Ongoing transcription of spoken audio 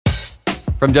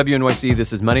From WNYC,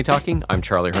 this is Money Talking. I'm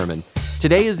Charlie Herman.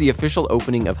 Today is the official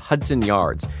opening of Hudson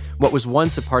Yards. What was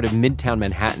once a part of Midtown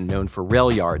Manhattan known for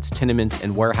rail yards, tenements,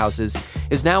 and warehouses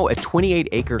is now a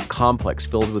 28-acre complex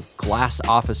filled with glass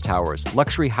office towers,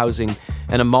 luxury housing,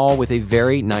 and a mall with a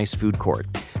very nice food court.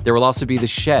 There will also be the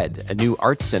Shed, a new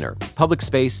arts center, public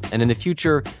space, and in the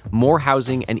future, more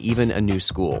housing and even a new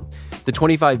school. The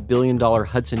 $25 billion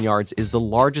Hudson Yards is the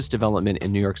largest development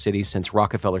in New York City since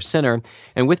Rockefeller Center.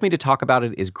 And with me to talk about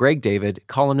it is Greg David,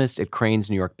 columnist at Crain's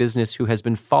New York Business, who has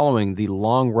been following the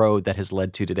long road that has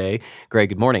led to today. Greg,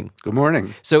 good morning. Good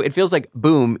morning. So it feels like,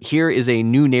 boom, here is a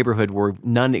new neighborhood where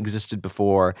none existed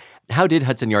before. How did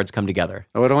Hudson Yards come together?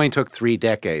 Oh, it only took 3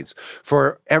 decades.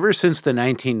 Ever since the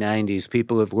 1990s,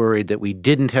 people have worried that we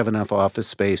didn't have enough office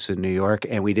space in New York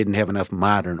and we didn't have enough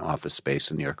modern office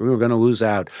space in New York. We were going to lose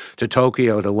out to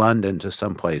Tokyo, to London, to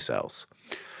someplace else.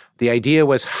 The idea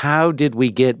was, how did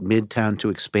we get Midtown to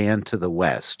expand to the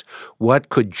west? What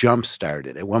could jumpstart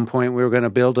it? At one point, we were going to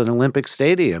build an Olympic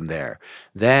Stadium there.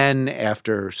 Then,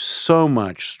 after so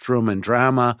much strum and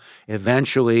drama,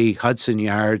 eventually Hudson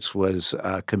Yards was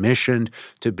commissioned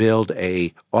to build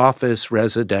a office,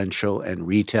 residential, and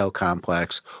retail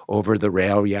complex over the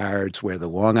rail yards where the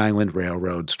Long Island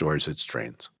Railroad stores its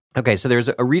trains. Okay, so there's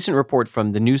a recent report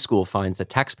from the New School finds that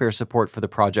taxpayer support for the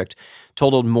project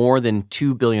totaled more than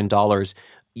 $2 billion.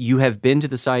 You have been to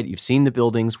the site, you've seen the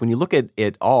buildings. When you look at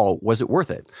it all, was it worth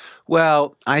it?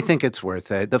 Well, I think it's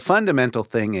worth it. The fundamental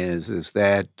thing is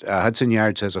that Hudson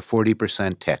Yards has a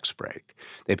 40% tax break.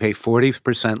 They pay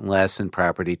 40% less in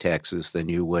property taxes than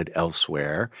you would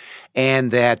elsewhere,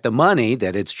 and that the money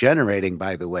that it's generating,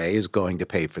 by the way, is going to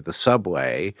pay for the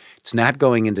subway. It's not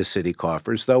going into city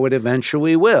coffers, though it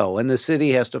eventually will, and the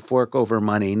city has to fork over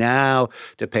money now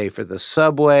to pay for the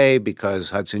subway because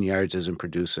Hudson Yards isn't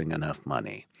producing enough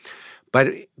money.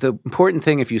 But the important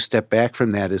thing, if you step back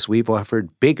from that, is we've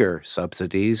offered bigger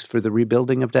subsidies for the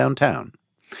rebuilding of downtown.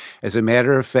 As a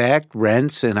matter of fact,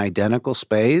 rents in identical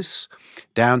space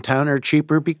downtown are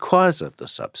cheaper because of the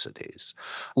subsidies.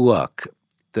 Look,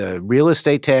 the real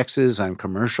estate taxes on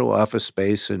commercial office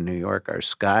space in New York are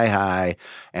sky high,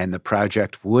 and the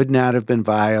project would not have been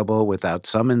viable without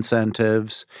some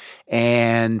incentives.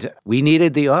 And we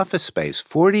needed the office space.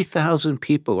 40,000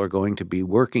 people are going to be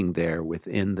working there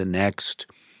within the next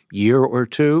year or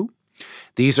two.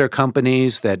 These are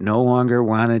companies that no longer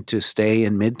wanted to stay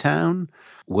in Midtown.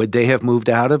 Would they have moved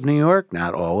out of New York?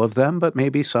 Not all of them, but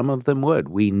maybe some of them would.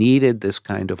 We needed this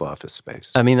kind of office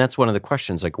space. I mean, that's one of the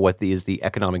questions, like what is the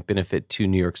economic benefit to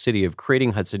New York City of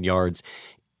creating Hudson Yards?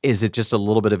 Is it just a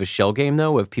little bit of a shell game,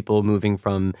 though, of people moving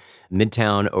from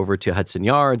Midtown over to Hudson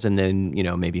Yards, and then,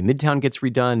 maybe Midtown gets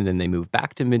redone, and then they move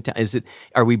back to Midtown?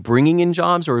 Are we bringing in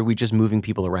jobs, or are we just moving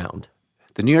people around?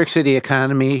 The New York City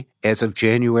economy, as of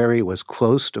January, was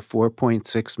close to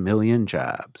 4.6 million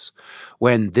jobs.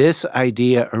 When this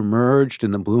idea emerged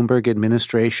in the Bloomberg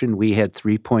administration, we had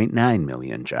 3.9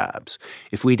 million jobs.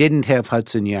 If we didn't have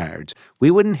Hudson Yards,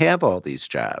 we wouldn't have all these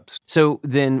jobs. So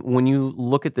then when you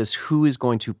look at this, who is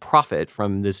going to profit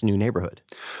from this new neighborhood?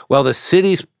 Well, the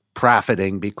city's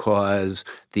profiting because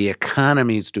the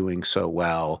economy's doing so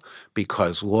well,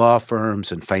 because law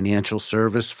firms and financial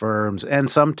service firms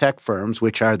and some tech firms,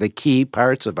 which are the key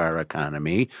parts of our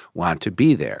economy, want to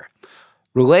be there.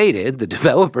 Related, the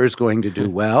developer's going to do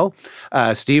well.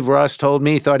 Steve Ross told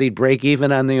me he thought he'd break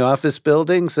even on the office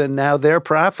buildings, and now they're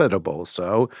profitable,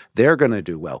 so they're going to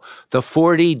do well. The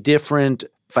 40 different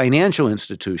financial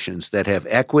institutions that have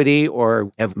equity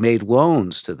or have made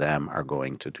loans to them are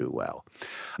going to do well.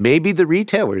 Maybe the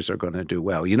retailers are going to do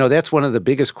well. That's one of the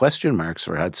biggest question marks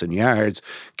for Hudson Yards.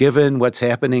 Given what's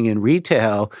happening in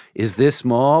retail, is this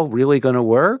mall really going to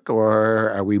work, or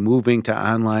are we moving to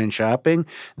online shopping?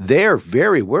 They're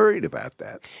very worried about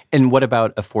that. And what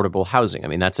about affordable housing? I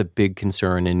mean, that's a big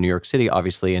concern in New York City,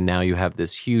 obviously, and now you have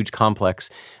this huge complex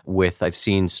with, I've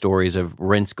seen stories of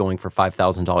rents going for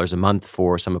 $5,000 a month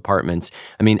for some apartments.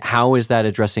 I mean, how is that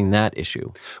addressing that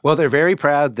issue? Well, they're very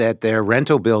proud that their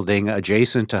rental building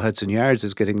adjacent to Hudson Yards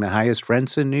is getting the highest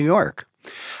rents in New York.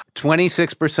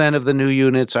 26% of the new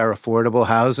units are affordable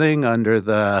housing under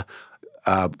the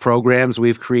programs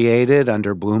we've created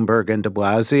under Bloomberg and de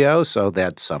Blasio, so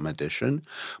that's some addition.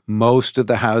 Most of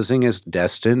the housing is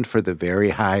destined for the very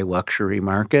high luxury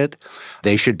market.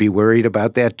 They should be worried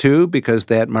about that too, because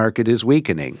that market is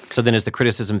weakening. So then is the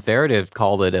criticism fair to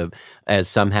call it, as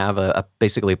some have,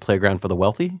 basically a playground for the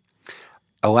wealthy?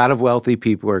 A lot of wealthy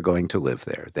people are going to live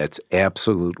there. That's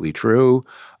absolutely true.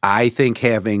 I think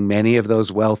having many of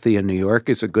those wealthy in New York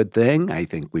is a good thing. I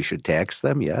think we should tax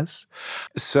them, yes.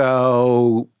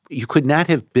 So you could not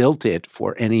have built it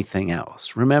for anything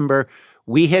else. Remember,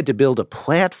 we had to build a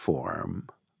platform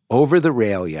over the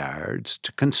rail yards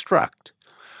to construct.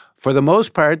 For the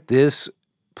most part, this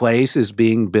place is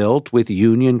being built with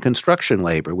union construction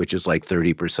labor, which is like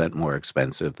 30% more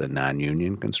expensive than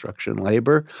non-union construction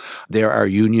labor. There are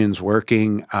unions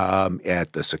working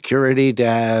at the security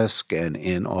desk and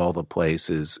in all the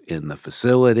places in the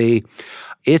facility.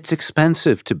 It's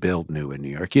expensive to build new in New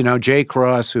York. You know, Jay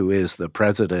Cross, who is the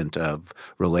president of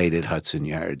Related Hudson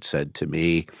Yards, said to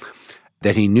me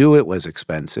that he knew it was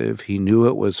expensive. He knew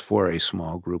it was for a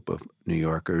small group of New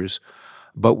Yorkers.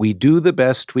 But we do the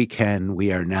best we can.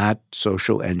 We are not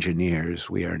social engineers.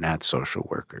 We are not social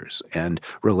workers. And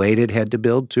Related had to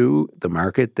build to the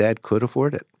market that could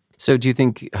afford it. So do you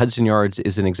think Hudson Yards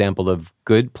is an example of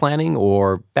good planning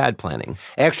or bad planning?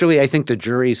 Actually, I think the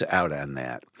jury's out on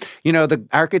that. You know, the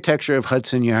architecture of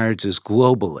Hudson Yards is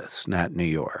globalist, not New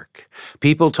York.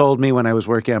 People told me when I was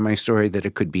working on my story that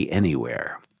it could be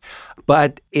anywhere.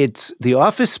 But the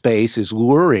office space is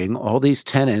luring all these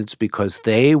tenants because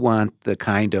they want the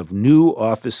kind of new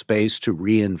office space to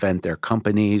reinvent their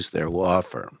companies, their law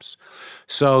firms.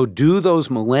 So do those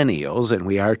millennials, and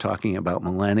we are talking about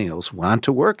millennials, want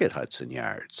to work at Hudson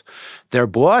Yards? Their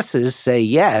bosses say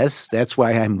yes, that's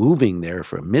why I'm moving there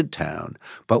from Midtown.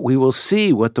 But we will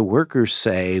see what the workers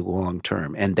say long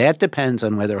term. And that depends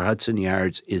on whether Hudson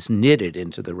Yards is knitted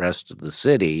into the rest of the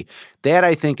city. That,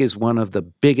 I think, is one of the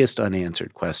biggest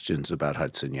unanswered questions about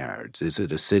Hudson Yards. Is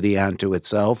it a city unto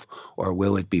itself, or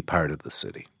will it be part of the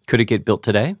city? Could it get built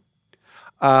today?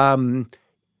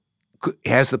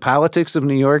 Has the politics of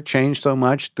New York changed so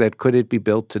much that could it be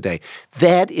built today?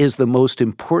 That is the most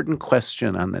important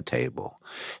question on the table.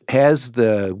 Has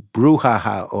the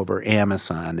brouhaha over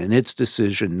Amazon and its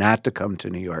decision not to come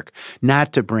to New York,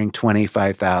 not to bring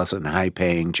 25,000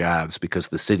 high-paying jobs because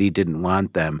the city didn't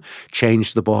want them,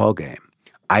 changed the ballgame?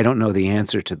 I don't know the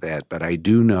answer to that, but I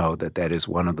do know that that is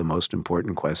one of the most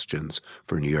important questions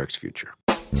for New York's future.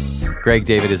 Greg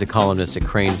David is a columnist at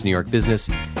Crain's New York Business.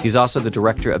 He's also the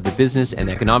director of the Business and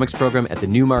Economics program at the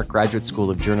Newmark Graduate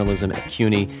School of Journalism at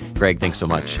CUNY. Greg, thanks so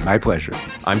much. My pleasure.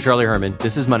 I'm Charlie Herman.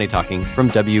 This is Money Talking from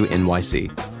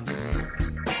WNYC.